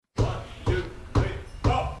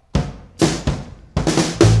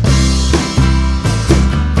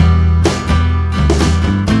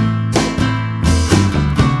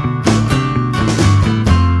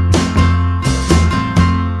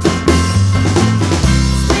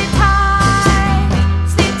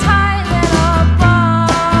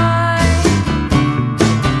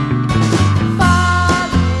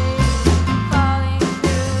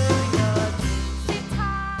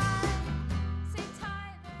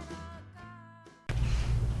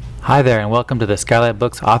Hi there, and welcome to the Skylight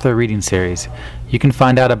Books Author Reading Series. You can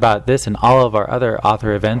find out about this and all of our other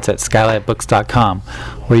author events at skylightbooks.com,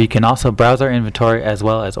 where you can also browse our inventory as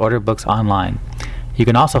well as order books online. You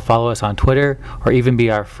can also follow us on Twitter or even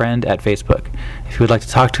be our friend at Facebook. If you would like to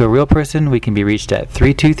talk to a real person, we can be reached at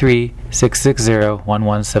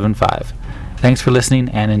 323-660-1175. Thanks for listening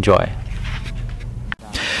and enjoy.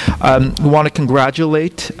 We want to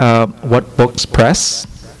congratulate What Books Press.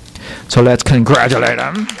 So let's congratulate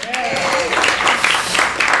them.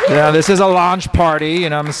 Yeah, this is a launch party, you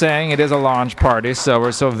know what I'm saying? It is a launch party, so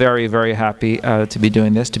we're so very, very happy to be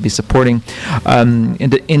doing this, to be supporting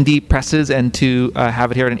indie presses and to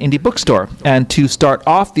have it here at an indie bookstore. And to start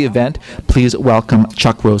off the event, please welcome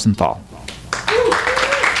Chuck Rosenthal.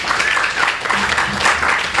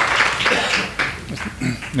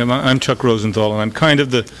 I'm Chuck Rosenthal, and I'm kind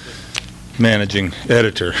of the managing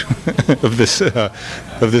editor of this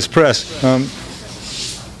press.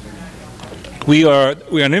 We are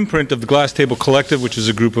an imprint of the Glass Table Collective, which is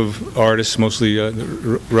a group of artists, mostly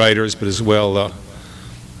writers, but as well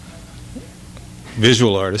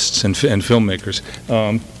visual artists and filmmakers.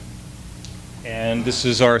 And this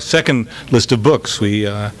is our second list of books. We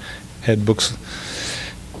had books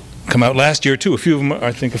come out last year too.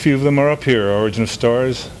 I think a few of them are up here. Origin of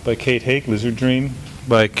Stars by Kate Hake, Lizard Dream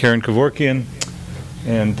by Karen Kevorkian,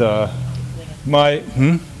 and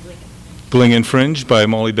Bling and Fringe by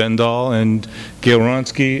Molly Bendall and Gail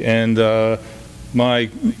Ronsky, and my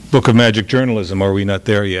book of magic journalism, Are We Not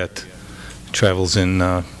There Yet? Travels in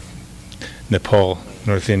Nepal,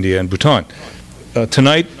 North India, and Bhutan.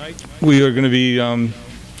 Tonight we are going to be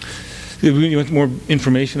you want more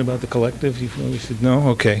information about the collective? We should know?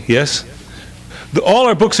 Okay, yes? All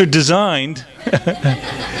our books are designed,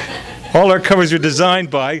 all our covers are designed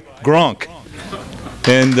by Gronk.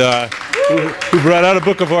 And we brought out a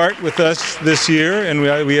book of art with us this year, and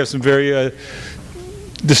we have some very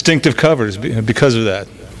distinctive covers because of that.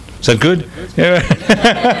 Is that good? Yeah.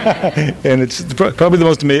 And it's probably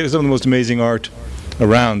some of the most amazing art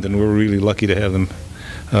around, and we're really lucky to have them,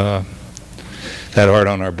 that art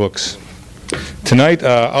on our books. Tonight,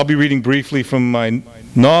 I'll be reading briefly from my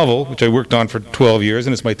novel, which I worked on for 12 years,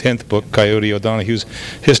 and it's my 10th book, Coyote O'Donohue's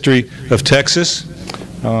History of Texas.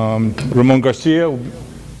 Ramon Garcia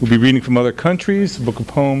will be reading from Other Countries, a book of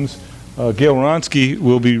poems. Gail Ronsky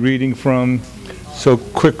will be reading from So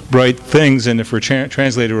Quick, Bright Things, and if her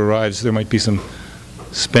translator arrives, there might be some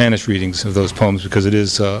Spanish readings of those poems because it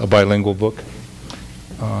is a bilingual book.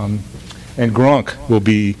 And Gronk will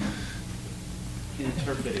be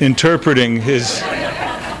interpreting his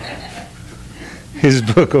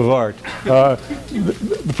book of art. The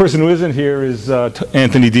person who isn't here is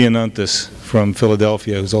Anthony Dianantis from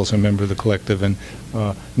Philadelphia, who's also a member of the collective. And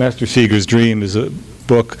Master Seeger's Dream is a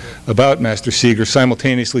book about Master Seeger,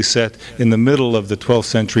 simultaneously set in the middle of the 12th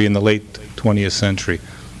century and the late 20th century.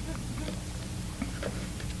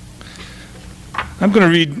 I'm going to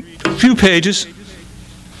read a few pages,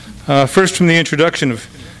 first from the introduction of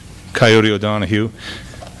Coyote O'Donohue,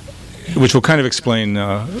 which will kind of explain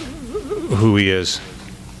who he is.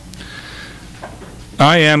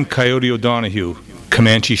 I am Coyote O'Donohue,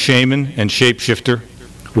 Comanche shaman and shapeshifter,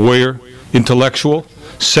 warrior, intellectual,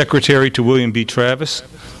 secretary to William B. Travis,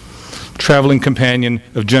 traveling companion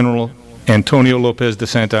of General Antonio Lopez de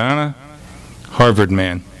Santa Anna, Harvard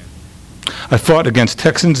man. I fought against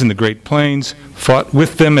Texans in the Great Plains, fought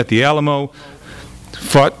with them at the Alamo,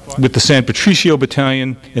 fought with the San Patricio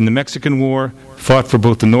Battalion in the Mexican War, fought for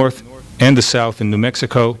both the North and the South in New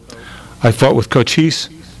Mexico. I fought with Cochise,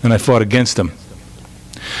 and I fought against them.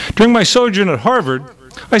 During my sojourn at Harvard,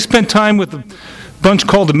 I spent time with a bunch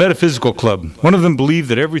called the Metaphysical Club. One of them believed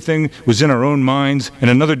that everything was in our own minds,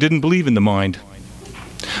 and another didn't believe in the mind.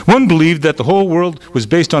 One believed that the whole world was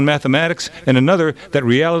based on mathematics, and another that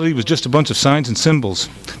reality was just a bunch of signs and symbols.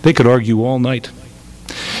 They could argue all night.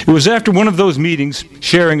 It was after one of those meetings,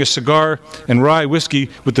 sharing a cigar and rye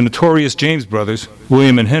whiskey with the notorious James brothers,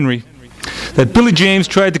 William and Henry, that Billy James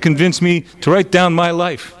tried to convince me to write down my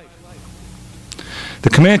life. The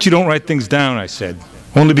Comanche don't write things down, I said.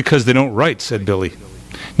 Only because they don't write, said Billy.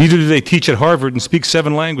 Neither do they teach at Harvard and speak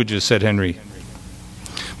 7 languages, said Henry.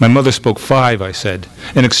 My mother spoke 5, I said.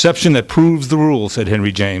 An exception that proves the rule, said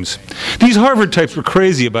Henry James. These Harvard types were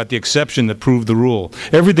crazy about the exception that proved the rule.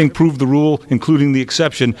 Everything proved the rule, including the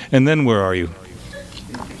exception, and then where are you?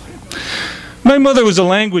 My mother was a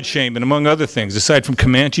language shaman, among other things. Aside from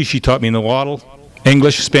Comanche, she taught me Nahuatl,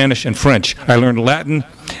 English, Spanish, and French. I learned Latin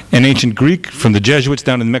and ancient Greek from the Jesuits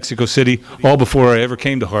down in Mexico City, all before I ever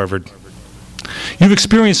came to Harvard. You've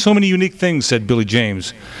experienced so many unique things, said Billy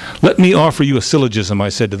James. Let me offer you a syllogism, I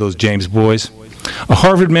said to those James boys. A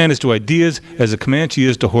Harvard man is to ideas as a Comanche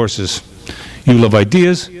is to horses. You love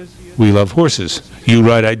ideas, we love horses. You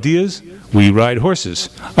ride ideas, we ride horses.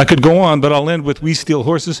 I could go on, but I'll end with we steal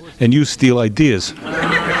horses and you steal ideas.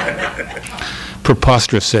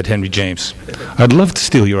 Preposterous, said Henry James. I'd love to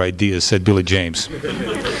steal your ideas, said Billy James.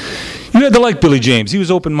 You had to like Billy James. He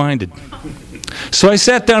was open-minded. So I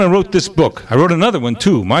sat down and wrote this book. I wrote another one,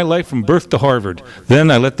 too, My Life from Birth to Harvard. Then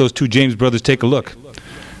I let those two James brothers take a look.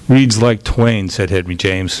 Reads like Twain, said Henry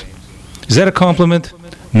James. Is that a compliment?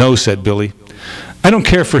 No, said Billy. I don't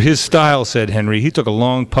care for his style, said Henry. He took a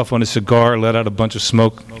long puff on his cigar, let out a bunch of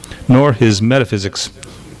smoke, nor his metaphysics.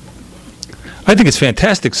 I think it's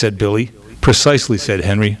fantastic, said Billy. Precisely, said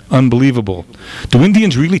Henry. Unbelievable. Do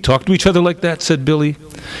Indians really talk to each other like that, said Billy.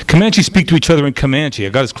 Comanches speak to each other in Comanche. I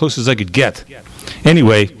got as close as I could get.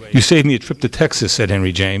 Anyway, you saved me a trip to Texas, said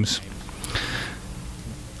Henry James.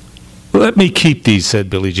 Let me keep these, said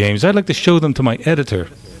Billy James. I'd like to show them to my editor.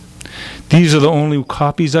 These are the only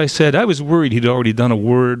copies, I said. I was worried he'd already done a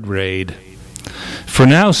word raid. For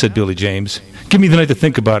now, said Billy James. Give me the night to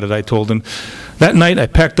think about it, I told him. That night, I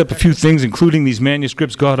packed up a few things, including these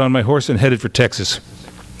manuscripts, got on my horse, and headed for Texas.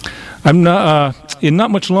 In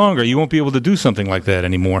not much longer, you won't be able to do something like that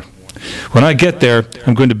anymore. When I get there,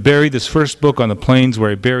 I'm going to bury this first book on the plains where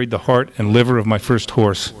I buried the heart and liver of my first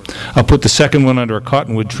horse. I'll put the second one under a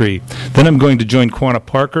cottonwood tree. Then I'm going to join Quanah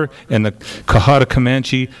Parker and the Cohada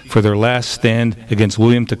Comanche for their last stand against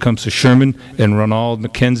William Tecumseh Sherman and Ronald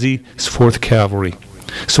Mackenzie's 4th Cavalry.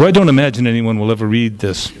 So I don't imagine anyone will ever read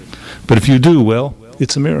this. But if you do, well,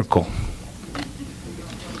 it's a miracle.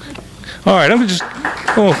 All right, I'm going to just...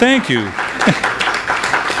 Oh, thank you.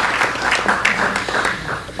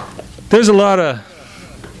 There's a lot of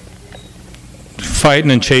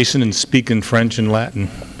fighting and chasing and speaking French and Latin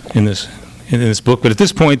in this book. But at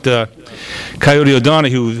this point, Coyote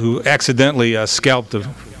O'Donohue, who accidentally scalped the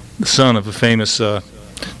son of a famous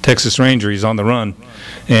Texas Ranger, he's on the run,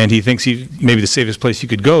 and he thinks maybe the safest place he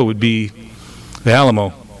could go would be the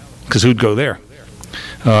Alamo, because who'd go there?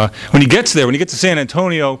 When he gets there, when he gets to San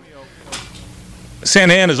Antonio,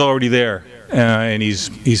 Santa Anna's already there, and he's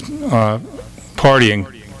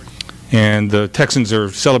partying. And the Texans are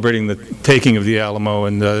celebrating the taking of the Alamo,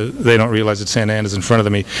 and they don't realize that Santa Anna's in front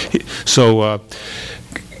of them. So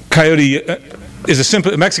Coyote is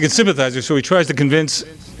a Mexican sympathizer, so he tries to convince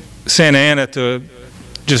Santa Anna to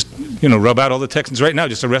just, rub out all the Texans right now,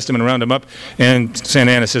 just arrest him and round him up. And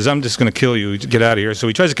Santa Anna says, I'm just going to kill you, get out of here. So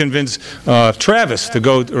he tries to convince Travis to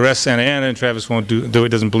go arrest Santa Anna, and Travis won't do it,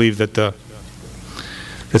 doesn't believe that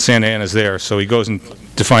Santa Anna's there. So he goes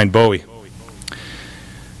to find Bowie.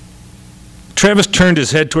 Travis turned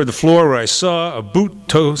his head toward the floor where I saw a boot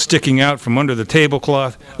toe sticking out from under the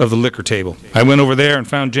tablecloth of the liquor table. I went over there and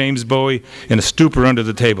found James Bowie in a stupor under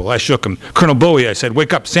the table. I shook him. Colonel Bowie, I said,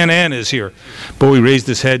 wake up, Santa Anna is here. Bowie raised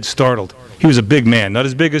his head, startled. He was a big man, not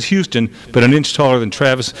as big as Houston, but an inch taller than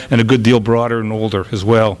Travis and a good deal broader and older as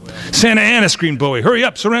well. Santa Anna, screamed Bowie, hurry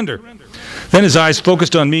up, surrender. Then his eyes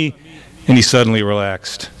focused on me, and he suddenly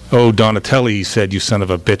relaxed. Oh, Donatelli, he said, you son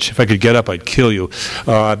of a bitch. If I could get up, I'd kill you.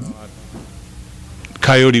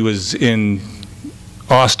 Coyote was in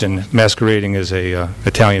Austin masquerading as a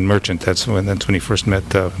Italian merchant. That's when he first met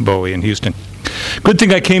Bowie in Houston. Good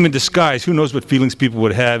thing I came in disguise. Who knows what feelings people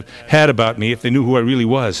would have had about me if they knew who I really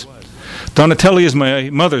was. Donatelli is my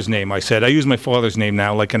mother's name, I said. I use my father's name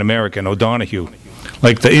now like an American, O'Donohue.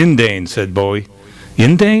 Like the Indane, said Bowie.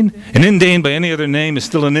 Indane? An Indane by any other name is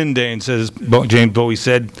still an Indane, James Bowie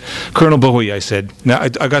said. Colonel Bowie, I said. Now,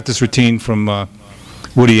 I got this routine from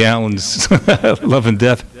Woody Allen's Love and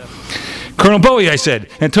Death. Colonel Bowie, I said,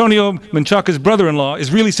 Antonio Menchaca's brother-in-law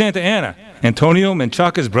is really Santa Anna. Antonio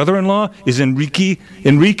Menchaca's brother-in-law is Enrique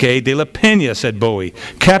de la Peña, said Bowie.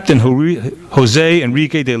 Captain Jose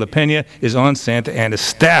Enrique de la Peña is on Santa Anna's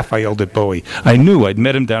staff, I yelled at Bowie. I knew I'd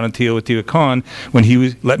met him down in Teotihuacan when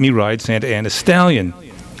he let me ride Santa Anna's stallion.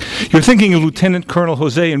 You're thinking of Lieutenant Colonel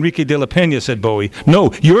Jose Enrique de la Peña, said Bowie.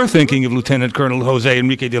 No, you're thinking of Lieutenant Colonel Jose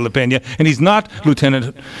Enrique de la Peña, and he's not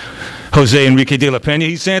Lieutenant Jose Enrique de la Peña,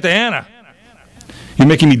 he's Santa Anna. You're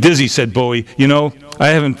making me dizzy, said Bowie. I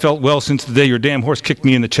haven't felt well since the day your damn horse kicked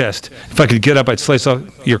me in the chest. If I could get up, I'd slice off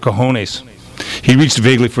your cojones. He reached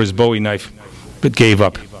vaguely for his Bowie knife, but gave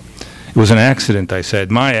up. It was an accident, I said.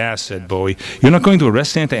 My ass, said Bowie. You're not going to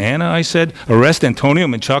arrest Santa Anna, I said? Arrest Antonio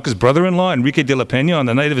Menchaca's brother-in-law, Enrique de la Peña, on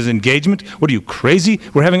the night of his engagement? What are you, crazy?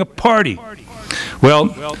 We're having a party.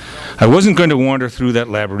 Well, I wasn't going to wander through that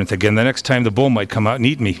labyrinth again. The next time the bull might come out and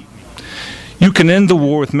eat me. You can end the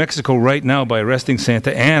war with Mexico right now by arresting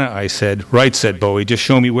Santa Anna, I said. Right, said Bowie. Just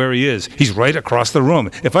show me where he is. He's right across the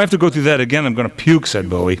room. If I have to go through that again, I'm going to puke, said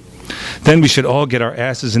Bowie. Then we should all get our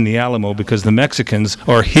asses in the Alamo because the Mexicans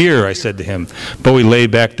are here, I said to him. Bowie lay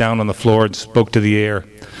back down on the floor and spoke to the air.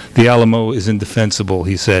 The Alamo is indefensible,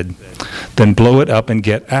 he said. Then blow it up and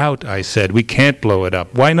get out, I said. We can't blow it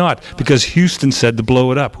up. Why not? Because Houston said to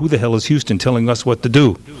blow it up. Who the hell is Houston telling us what to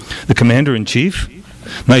do? The commander-in-chief?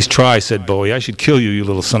 Nice try, said Bowie. I should kill you, you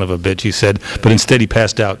little son of a bitch, he said, but instead he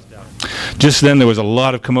passed out. Just then there was a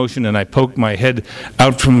lot of commotion, and I poked my head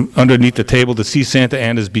out from underneath the table to see Santa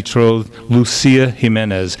Anna's betrothed, Lucia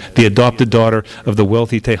Jimenez, the adopted daughter of the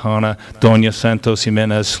wealthy Tejana, Doña Santos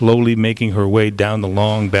Jimenez, slowly making her way down the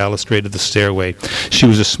long balustrade of the stairway. She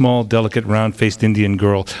was a small, delicate, round-faced Indian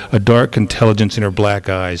girl, a dark intelligence in her black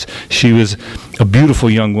eyes. She was a beautiful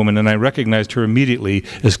young woman, and I recognized her immediately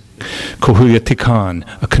as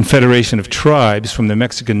Coahuiltecan, a confederation of tribes from the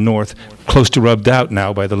Mexican north, close to rubbed out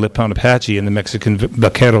now by the Lipan Apache and the Mexican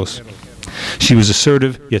vaqueros. She was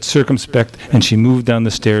assertive, yet circumspect, and she moved down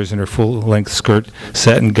the stairs in her full-length skirt,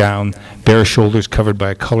 satin gown, bare shoulders covered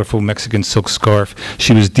by a colorful Mexican silk scarf.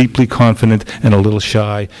 She was deeply confident and a little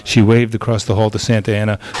shy. She waved across the hall to Santa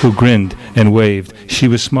Anna, who grinned and waved. She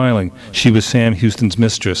was smiling. She was Sam Houston's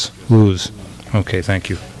mistress, Luz. Okay,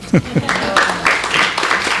 thank you.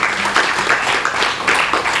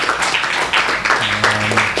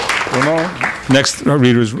 Ramon? Next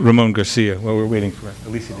reader is Ramon Garcia. Well, we're waiting for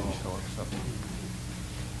Alicia didn't show up. So.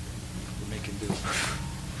 We'll make him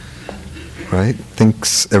do. Right.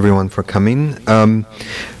 Thanks, everyone, for coming.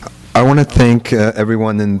 I want to thank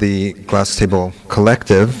everyone in the Glass Table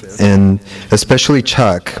Collective, and especially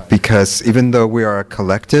Chuck, because even though we are a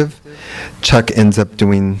collective, Chuck ends up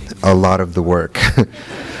doing a lot of the work.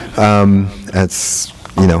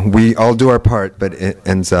 You know, we all do our part, but it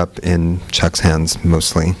ends up in Chuck's hands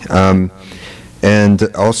mostly. And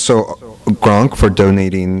also Gronk for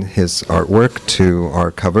donating his artwork to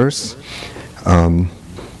our covers. I'm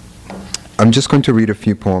just going to read a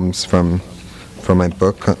few poems from my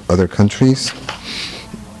book, Other Countries.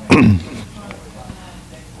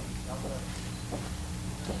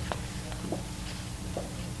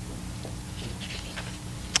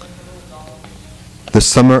 The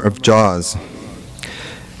Summer of Jaws.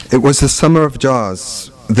 It was the summer of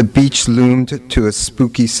Jaws. The beach loomed to a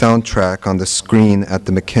spooky soundtrack on the screen at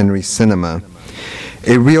the McHenry Cinema.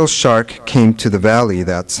 A real shark came to the valley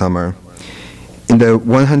that summer. In the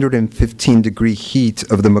 115-degree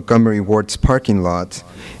heat of the Montgomery Ward's parking lot,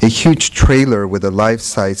 a huge trailer with a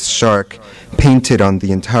life-size shark painted on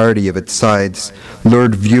the entirety of its sides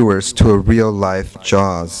lured viewers to a real-life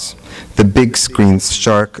Jaws, the big screen's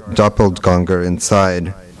shark doppelganger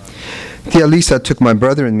inside. Tia Lisa took my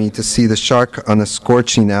brother and me to see the shark on a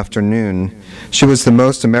scorching afternoon. She was the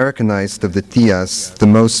most Americanized of the tias, the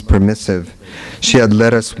most permissive. She had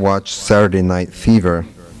let us watch Saturday Night Fever.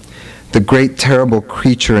 The great, terrible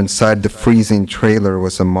creature inside the freezing trailer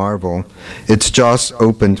was a marvel. Its jaws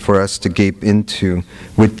opened for us to gape into,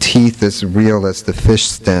 with teeth as real as the fish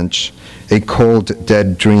stench, a cold,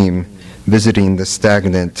 dead dream, visiting the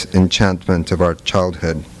stagnant enchantment of our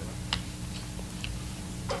childhood.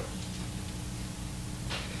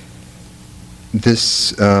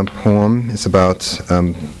 This poem is about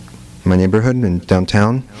my neighborhood in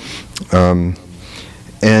downtown,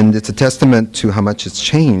 and it's a testament to how much it's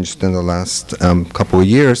changed in the last couple of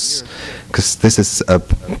years, because this is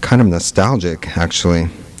kind of nostalgic, actually.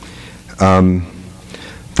 The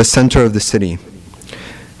center of the city.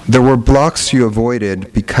 There were blocks you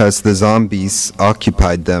avoided because the zombies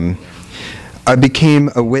occupied them. I became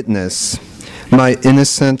a witness. My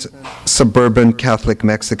innocent, suburban Catholic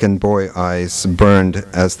Mexican boy eyes burned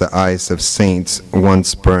as the eyes of saints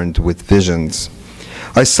once burned with visions.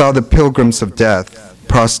 I saw the pilgrims of death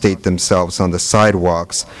prostrate themselves on the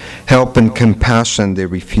sidewalks, help and compassion they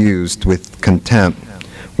refused with contempt,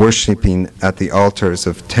 worshiping at the altars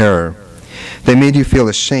of terror. They made you feel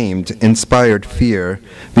ashamed, inspired fear,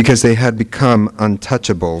 because they had become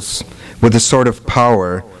untouchables, with a sort of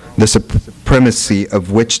power, the supremacy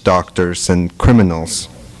of witch doctors and criminals.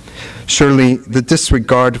 Surely the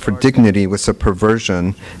disregard for dignity was a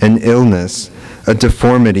perversion, an illness, a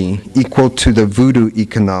deformity equal to the voodoo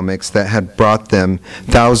economics that had brought them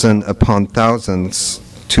thousands upon thousands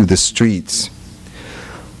to the streets.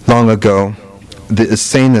 Long ago, the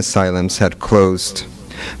insane asylums had closed,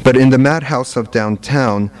 but in the madhouse of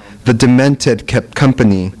downtown, the demented kept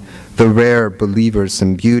company, the rare believers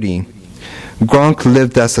in beauty. Gronk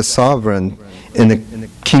lived as a sovereign in a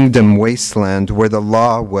kingdom wasteland where the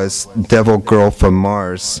law was Devil Girl from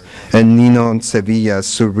Mars and Ninon Sevilla's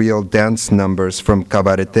surreal dance numbers from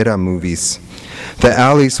cabaretera movies. The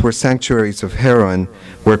alleys were sanctuaries of heroin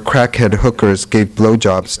where crackhead hookers gave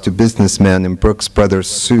blowjobs to businessmen in Brooks Brothers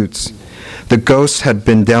suits. The ghosts had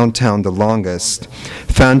been downtown the longest,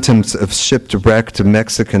 phantoms of shipwrecked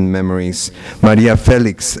Mexican memories, Maria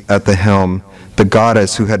Felix at the helm, the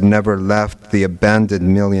goddess who had never left the abandoned $1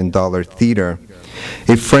 Million Theater.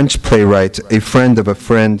 A French playwright, a friend of a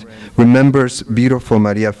friend, remembers beautiful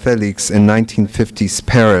Maria Felix in 1950s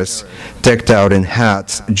Paris, decked out in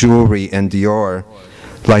hats, jewelry, and Dior,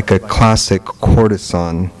 like a classic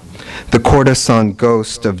courtesan. The courtesan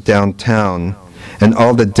ghost of downtown, and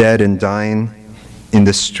all the dead and dying in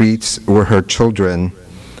the streets were her children.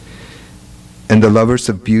 And the lovers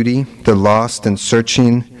of beauty, the lost and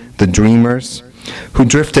searching, the dreamers, who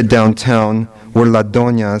drifted downtown were La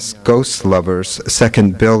Doña's ghost lovers,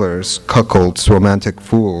 second billers, cuckolds, romantic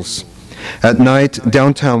fools. At night,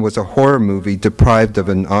 downtown was a horror movie deprived of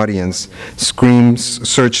an audience. Screams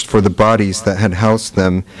searched for the bodies that had housed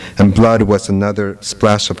them, and blood was another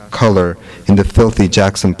splash of color in the filthy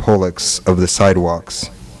Jackson Pollocks of the sidewalks.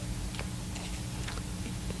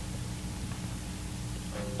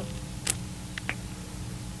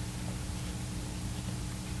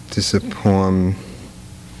 This is a poem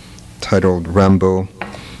titled Rambo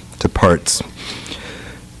Departs.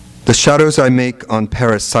 The shadows I make on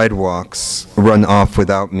Paris sidewalks run off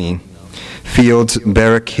without me. Fields,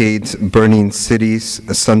 barricades, burning cities,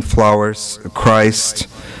 sunflowers, Christ,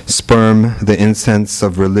 sperm, the incense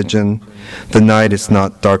of religion. The night is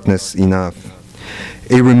not darkness enough.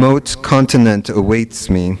 A remote continent awaits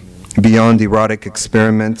me, beyond erotic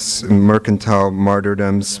experiments, mercantile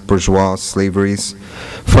martyrdoms, bourgeois slaveries.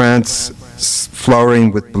 France,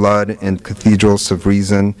 flowering with blood and cathedrals of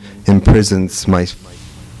reason, imprisons my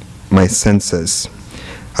senses.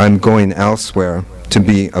 I'm going elsewhere to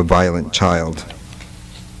be a violent child.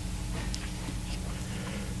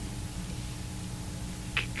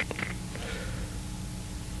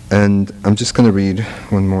 And I'm just going to read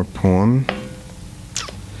one more poem.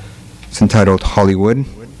 It's entitled Hollywood.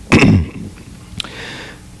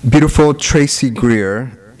 Beautiful Tracy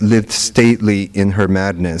Greer lived stately in her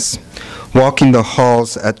madness, walking the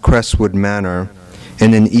halls at Crestwood Manor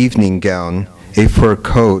in an evening gown, a fur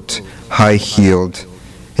coat, high-heeled,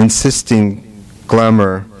 insisting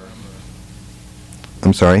glamour.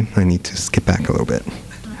 I'm sorry, I need to skip back a little bit.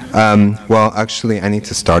 Well, actually, I need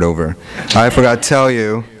to start over. I forgot to tell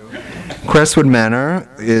you, Crestwood Manor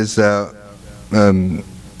is a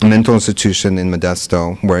mental institution in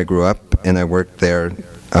Modesto where I grew up, and I worked there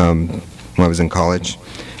when I was in college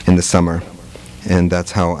in the summer. And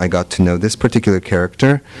that's how I got to know this particular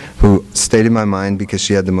character, who stayed in my mind because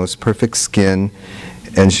she had the most perfect skin,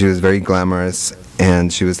 and she was very glamorous,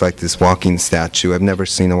 and she was like this walking statue. I've never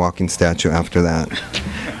seen a walking statue after that.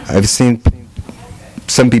 I've seen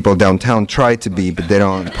some people downtown try to be, but they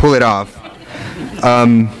don't pull it off.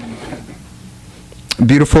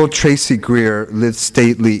 Beautiful Tracy Greer lived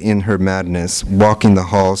stately in her madness, walking the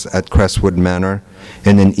halls at Crestwood Manor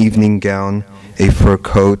in an evening gown, a fur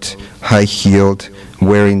coat, high-heeled,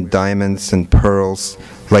 wearing diamonds and pearls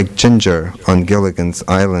like Ginger on Gilligan's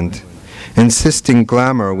Island. Insisting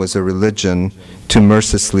glamour was a religion to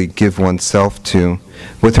mercilessly give oneself to.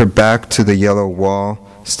 With her back to the yellow wall,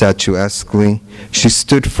 statuesquely, she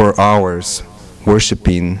stood for hours,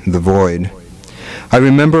 worshipping the void. I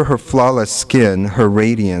remember her flawless skin, her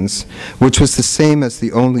radiance, which was the same as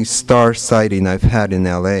the only star sighting I've had in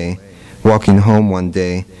L.A. Walking home one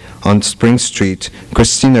day, on Spring Street,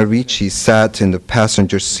 Christina Ricci sat in the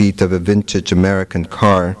passenger seat of a vintage American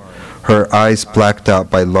car, her eyes blacked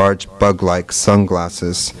out by large bug-like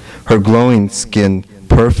sunglasses, her glowing skin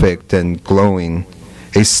perfect and glowing,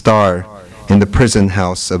 a star in the prison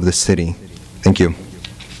house of the city. Thank you.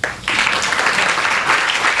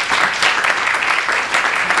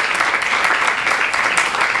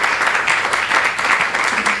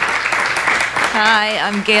 Hi,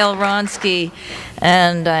 I'm Gail Ronsky,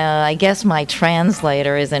 and I guess my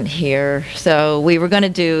translator isn't here. So we were going to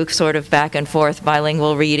do sort of back and forth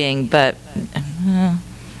bilingual reading, but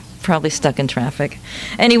probably stuck in traffic.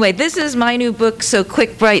 Anyway, this is my new book, So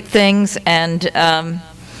Quick, Bright Things, and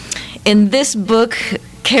in this book,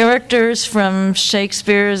 characters from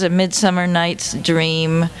Shakespeare's A Midsummer Night's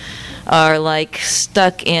Dream are like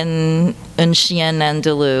stuck in Un Chien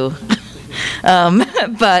Andalou.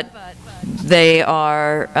 But they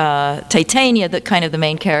are, Titania, the kind of the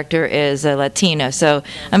main character, is a Latina. So,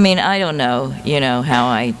 I mean, I don't know, how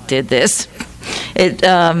I did this.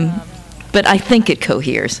 but I think it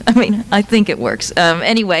coheres. I mean, I think it works.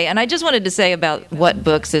 Anyway, and I just wanted to say about What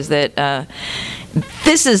Books is that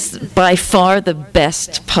this is by far the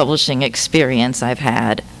best publishing experience I've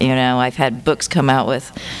had. You know, I've had books come out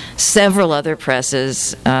with several other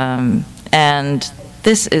presses, and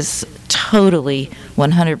this is totally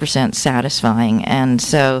 100% satisfying. And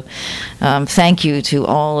so thank you to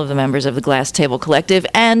all of the members of the Glass Table Collective.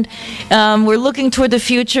 And we're looking toward the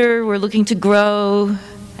future. We're looking to grow,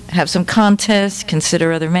 have some contests,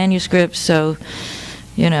 consider other manuscripts. So,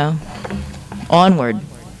 you know, onward.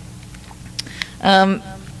 I'm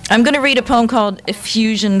going to read a poem called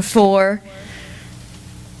Effusion 4,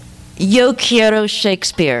 Yo Quiero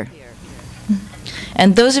Shakespeare.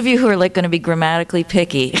 And those of you who are like going to be grammatically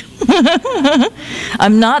picky,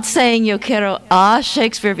 I'm not saying Yo quiero a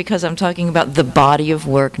Shakespeare because I'm talking about the body of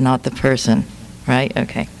work, not the person, right?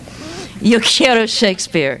 Okay. Yo quiero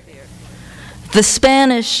Shakespeare. The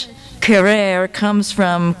Spanish querer comes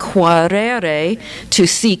from querere, to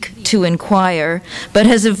seek, to inquire, but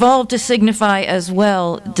has evolved to signify as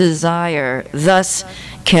well desire. Thus,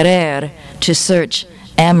 querer, to search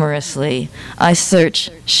amorously. I search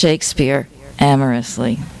Shakespeare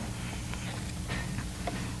amorously.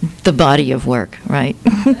 The body of work, right?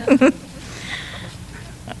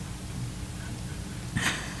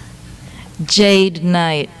 Jade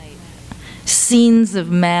night, scenes of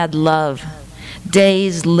mad love,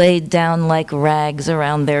 days laid down like rags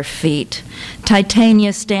around their feet.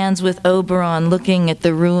 Titania stands with Oberon looking at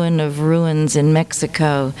the ruin of ruins in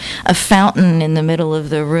Mexico. A fountain in the middle of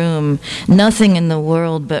the room. Nothing in the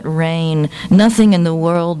world but rain. Nothing in the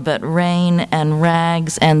world but rain and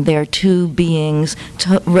rags and their two beings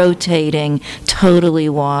rotating, totally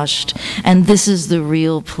washed. And this is the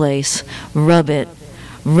real place. Rub it.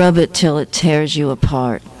 Rub it till it tears you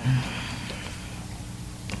apart.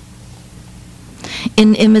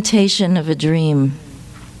 In imitation of a dream.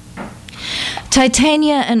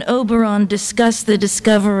 Titania and Oberon discuss the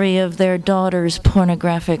discovery of their daughter's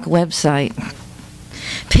pornographic website.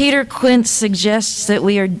 Peter Quince suggests that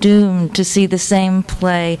we are doomed to see the same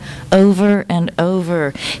play over and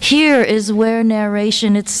over. Here is where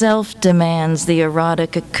narration itself demands the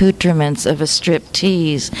erotic accoutrements of a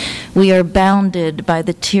striptease. We are bounded by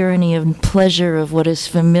the tyranny and pleasure of what is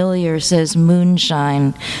familiar, says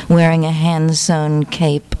Moonshine, wearing a hand-sewn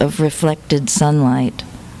cape of reflected sunlight.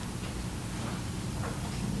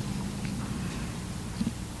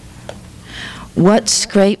 What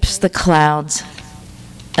scrapes the clouds?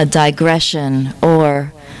 A digression,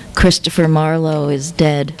 or Christopher Marlowe is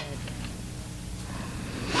dead.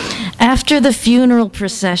 After the funeral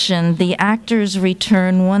procession, the actors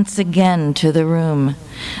return once again to the room.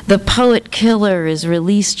 The poet killer is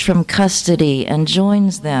released from custody and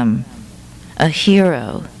joins them. A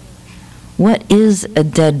hero. What is a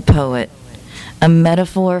dead poet? A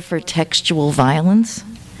metaphor for textual violence?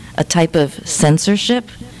 A type of censorship?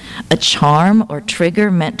 A charm or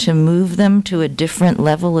trigger meant to move them to a different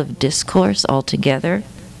level of discourse altogether?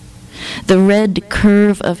 The red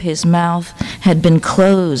curve of his mouth had been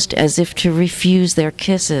closed as if to refuse their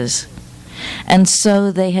kisses. And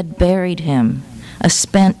so they had buried him, a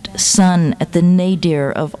spent son at the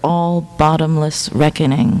nadir of all bottomless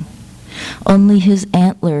reckoning. Only his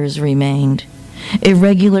antlers remained,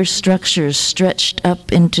 irregular structures stretched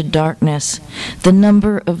up into darkness, the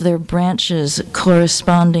number of their branches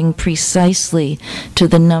corresponding precisely to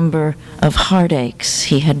the number of heartaches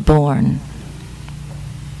he had borne.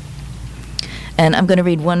 And I'm going to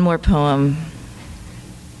read one more poem.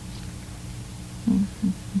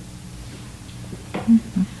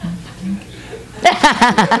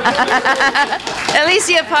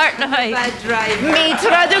 Alicia Partnoy, mi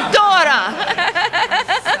traductora.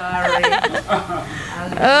 Sorry.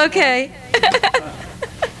 Okay.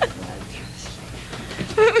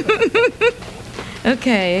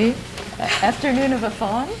 Okay. Afternoon of a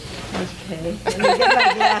Faun? Okay. Let me get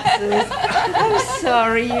my glasses. I'm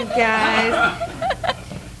sorry, you guys.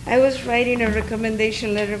 I was writing a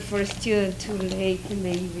recommendation letter for a student too late in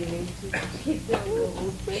the evening.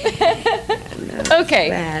 Okay.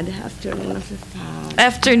 Bad. Afternoon of a Faun.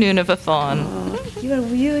 Afternoon of a Faun. Oh, you are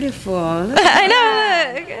beautiful. I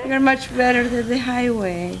know. You're much better than the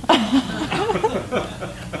highway.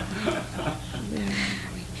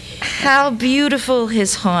 How beautiful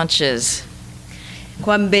his haunches.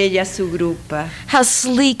 Cuán bella su grupa. How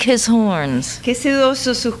sleek his horns. Qué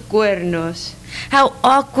sedosos sus cuernos. How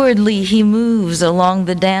awkwardly he moves along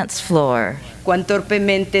the dance floor. Cuán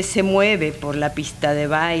torpemente se mueve por la pista de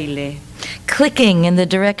baile. Clicking in the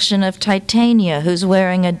direction of Titania, who's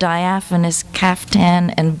wearing a diaphanous caftan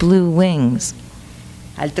and blue wings.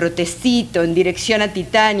 al trotecito en dirección a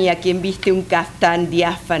Titania, quien viste un caftán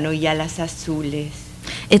diáfano y alas azules.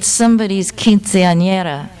 It's somebody's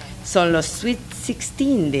quinceañera. Son los Sweet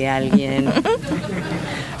 16 de alguien.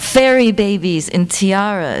 Fairy babies in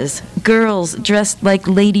tiaras, girls dressed like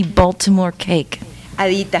Lady Baltimore cake.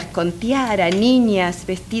 Haditas con tiara, niñas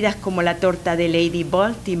vestidas como la torta de Lady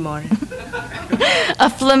Baltimore. A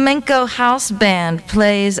flamenco house band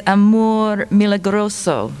plays Amor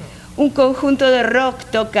Milagroso. Un conjunto de rock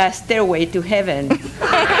toca Stairway to Heaven.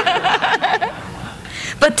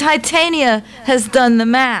 But Titania has done the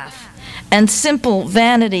math, and simple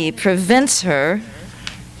vanity prevents her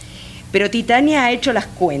Pero Titania ha hecho las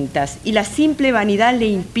cuentas y la simple vanidad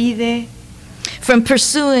le impide from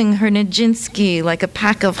pursuing her Nijinsky like a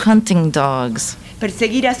pack of hunting dogs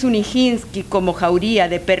perseguir a su Nijinsky como jauría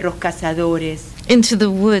de perros cazadores, into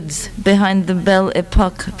the woods behind the Belle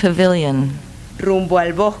Epoque pavilion. rumbo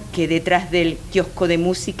al bosque detrás del kiosco de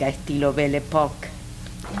música estilo Belle Époque.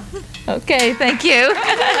 Okay, thank you.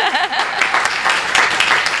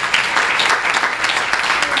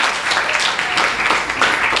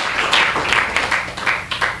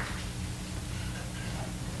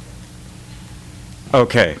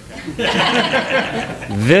 Okay.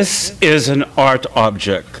 This is an art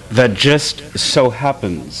object that just so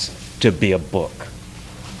happens to be a book.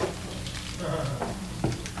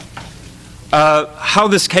 How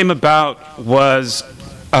this came about was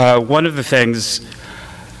one of the things,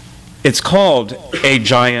 it's called A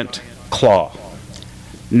Giant Claw.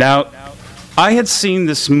 Now, I had seen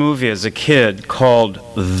this movie as a kid called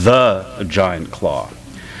The Giant Claw.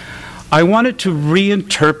 I wanted to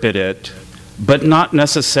reinterpret it, but not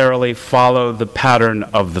necessarily follow the pattern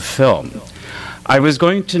of the film. I was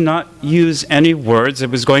going to not use any words. It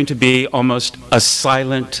was going to be almost a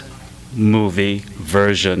silent movie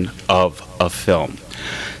version of a film.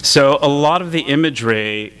 So a lot of the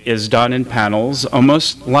imagery is done in panels,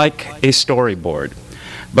 almost like a storyboard.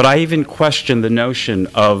 But I even question the notion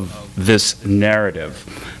of this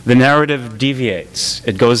narrative. The narrative deviates.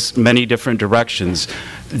 It goes many different directions.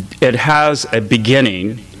 It has a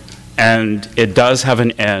beginning, and it does have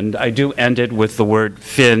an end. I do end it with the word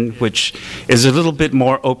fin, which is a little bit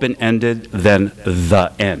more open-ended than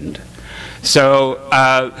the end. So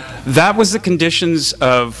that was the conditions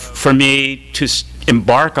for me to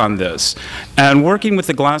embark on this. And working with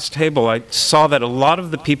the Glass Table, I saw that a lot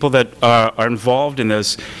of the people that are involved in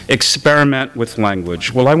this experiment with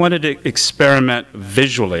language. Well, I wanted to experiment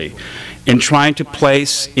visually in trying to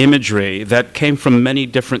place imagery that came from many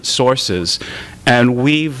different sources and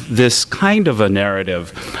weave this kind of a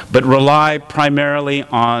narrative, but rely primarily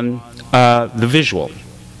on the visual.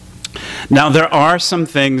 Now, there are some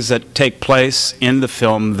things that take place in the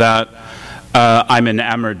film that I'm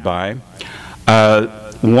enamored by.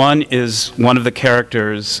 One of the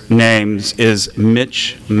characters' names is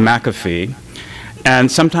Mitch McAfee,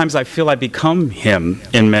 and sometimes I feel I become him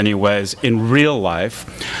in many ways in real life.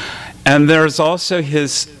 And there's also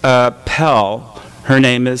his pal. Her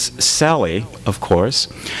name is Sally, of course,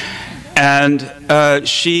 and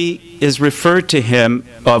she is referred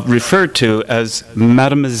to as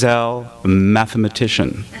Mademoiselle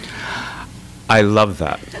Mathematician. I love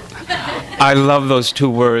that. I love those two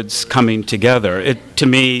words coming together. It, to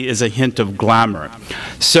me, is a hint of glamour.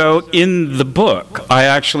 So in the book, I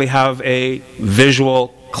actually have a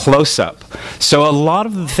visual close-up. So a lot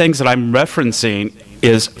of the things that I'm referencing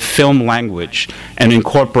is film language and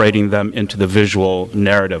incorporating them into the visual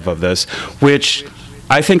narrative of this, which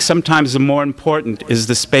I think sometimes the more important is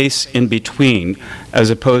the space in between as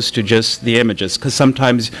opposed to just the images, because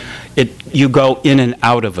sometimes you go in and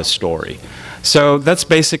out of a story. So that's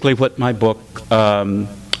basically what my book,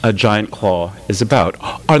 A Giant Claw, is about.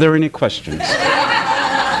 Are there any questions?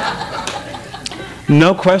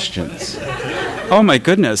 No questions? Oh my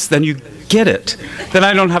goodness, then you get it. Then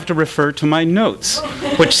I don't have to refer to my notes,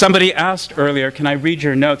 which somebody asked earlier, can I read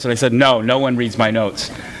your notes? And I said, no one reads my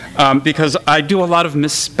notes. Because I do a lot of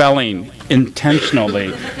misspelling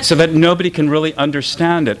intentionally so that nobody can really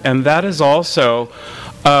understand it. And that is also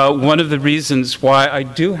one of the reasons why I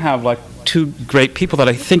do have like two great people that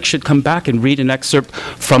I think should come back and read an excerpt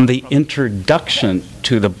from the introduction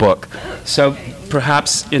to the book. So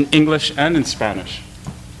perhaps in English and in Spanish.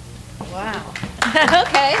 Wow.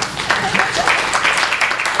 Okay.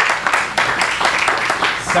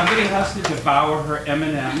 Somebody has to devour her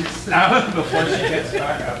M&Ms before she gets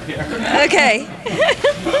back up here. Okay.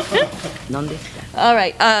 All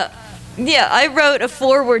right. Yeah, I wrote a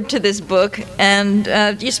foreword to this book, and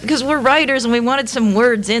just because we're writers and we wanted some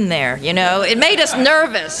words in there, you know, it made us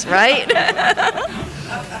nervous, right?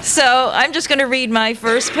 So I'm just going to read my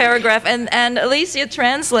first paragraph, and Alicia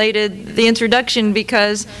translated the introduction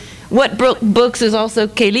because what books is also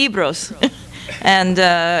que libros. And,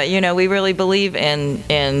 we really believe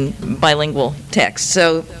in bilingual text.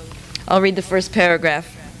 So I'll read the first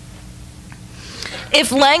paragraph.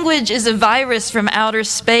 If language is a virus from outer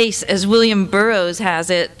space, as William Burroughs has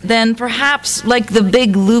it, then perhaps, like the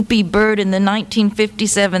big loopy bird in the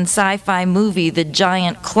 1957 sci-fi movie The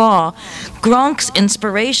Giant Claw, Gronk's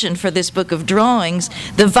inspiration for this book of drawings,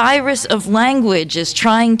 the virus of language is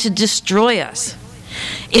trying to destroy us.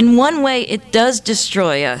 In one way, it does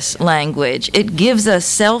destroy us, language. It gives us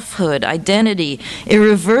selfhood, identity,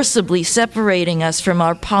 irreversibly separating us from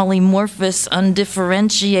our polymorphous,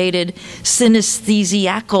 undifferentiated,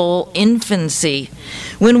 synesthesiacal infancy.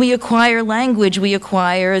 When we acquire language, we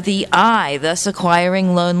acquire the I, thus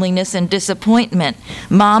acquiring loneliness and disappointment.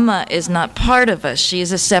 Mama is not part of us. She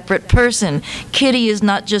is a separate person. Kitty is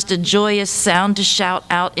not just a joyous sound to shout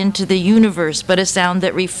out into the universe, but a sound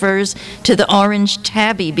that refers to the orange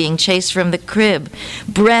tabby being chased from the crib.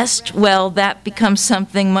 Breast, well, that becomes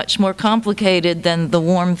something much more complicated than the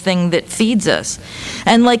warm thing that feeds us.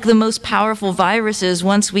 And like the most powerful viruses,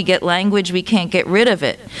 once we get language, we can't get rid of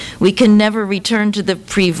it. We can never return to the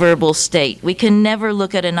pre-verbal state. We can never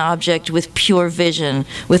look at an object with pure vision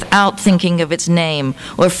without thinking of its name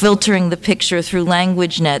or filtering the picture through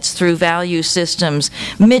language nets, through value systems.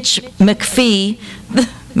 Mitch McPhee,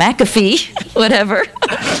 McAfee, whatever,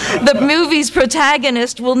 the movie's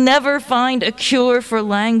protagonist will never find a cure for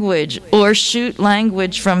language or shoot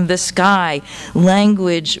language from the sky.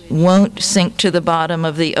 Language won't sink to the bottom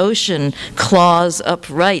of the ocean, claws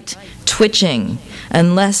upright, twitching,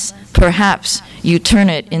 unless perhaps you turn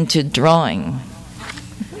it into drawing.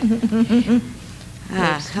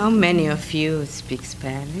 How many of you speak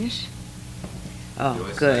Spanish?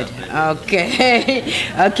 Oh, good. Okay.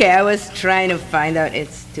 Okay, I was trying to find out.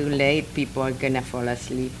 It's too late. People are going to fall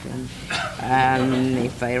asleep.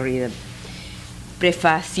 If I read a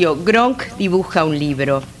prefacio. Gronk dibuja un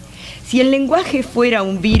libro. Si el lenguaje fuera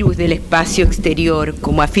un virus del espacio exterior,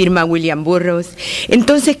 como afirma William Burroughs,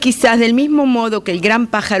 entonces quizás del mismo modo que el gran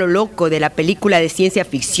pájaro loco de la película de ciencia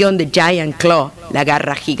ficción The Giant Claw, La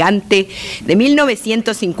garra gigante, de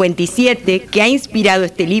 1957, que ha inspirado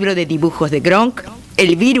este libro de dibujos de Gronk,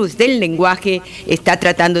 el virus del lenguaje está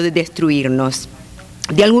tratando de destruirnos.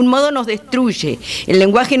 De algún modo nos destruye. El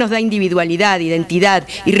lenguaje nos da individualidad, identidad,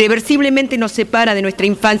 irreversiblemente nos separa de nuestra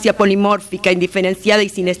infancia polimórfica, indiferenciada y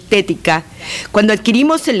sin estética. Cuando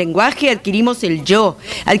adquirimos el lenguaje, adquirimos el yo,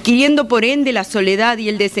 adquiriendo por ende la soledad y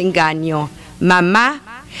el desengaño. Mamá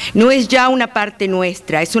no es ya una parte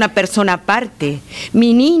nuestra, es una persona aparte.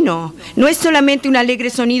 Mi nino no es solamente un alegre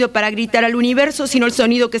sonido para gritar al universo, sino el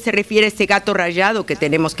sonido que se refiere a ese gato rayado que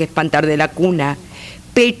tenemos que espantar de la cuna.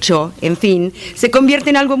 Pecho, en fin, se convierte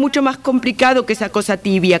en algo mucho más complicado que esa cosa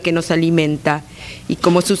tibia que nos alimenta. Y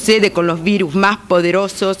como sucede con los virus más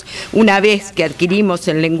poderosos, una vez que adquirimos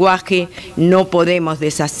el lenguaje, no podemos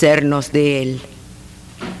deshacernos de él.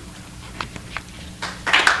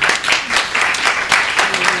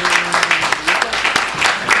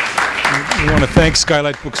 We want to thank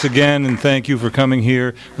Skylight Books again, and thank you for coming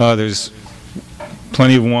here. There's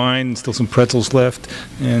plenty of wine and still some pretzels left,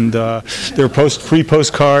 and there are free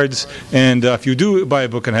postcards, and if you do buy a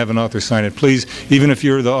book and have an author sign it, please, even if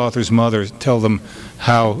you're the author's mother, tell them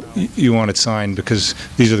how you want it signed, because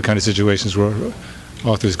these are the kind of situations where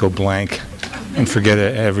authors go blank and forget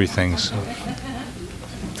everything. So,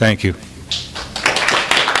 thank you.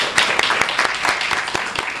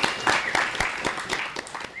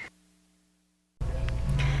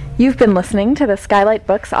 You've been listening to the Skylight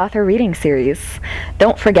Books Author Reading Series.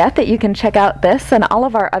 Don't forget that you can check out this and all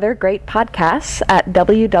of our other great podcasts at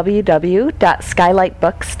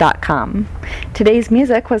www.skylightbooks.com. Today's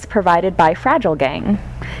music was provided by Fragile Gang.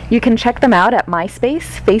 You can check them out at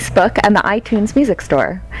MySpace, Facebook, and the iTunes Music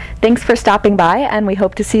Store. Thanks for stopping by, and we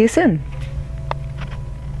hope to see you soon.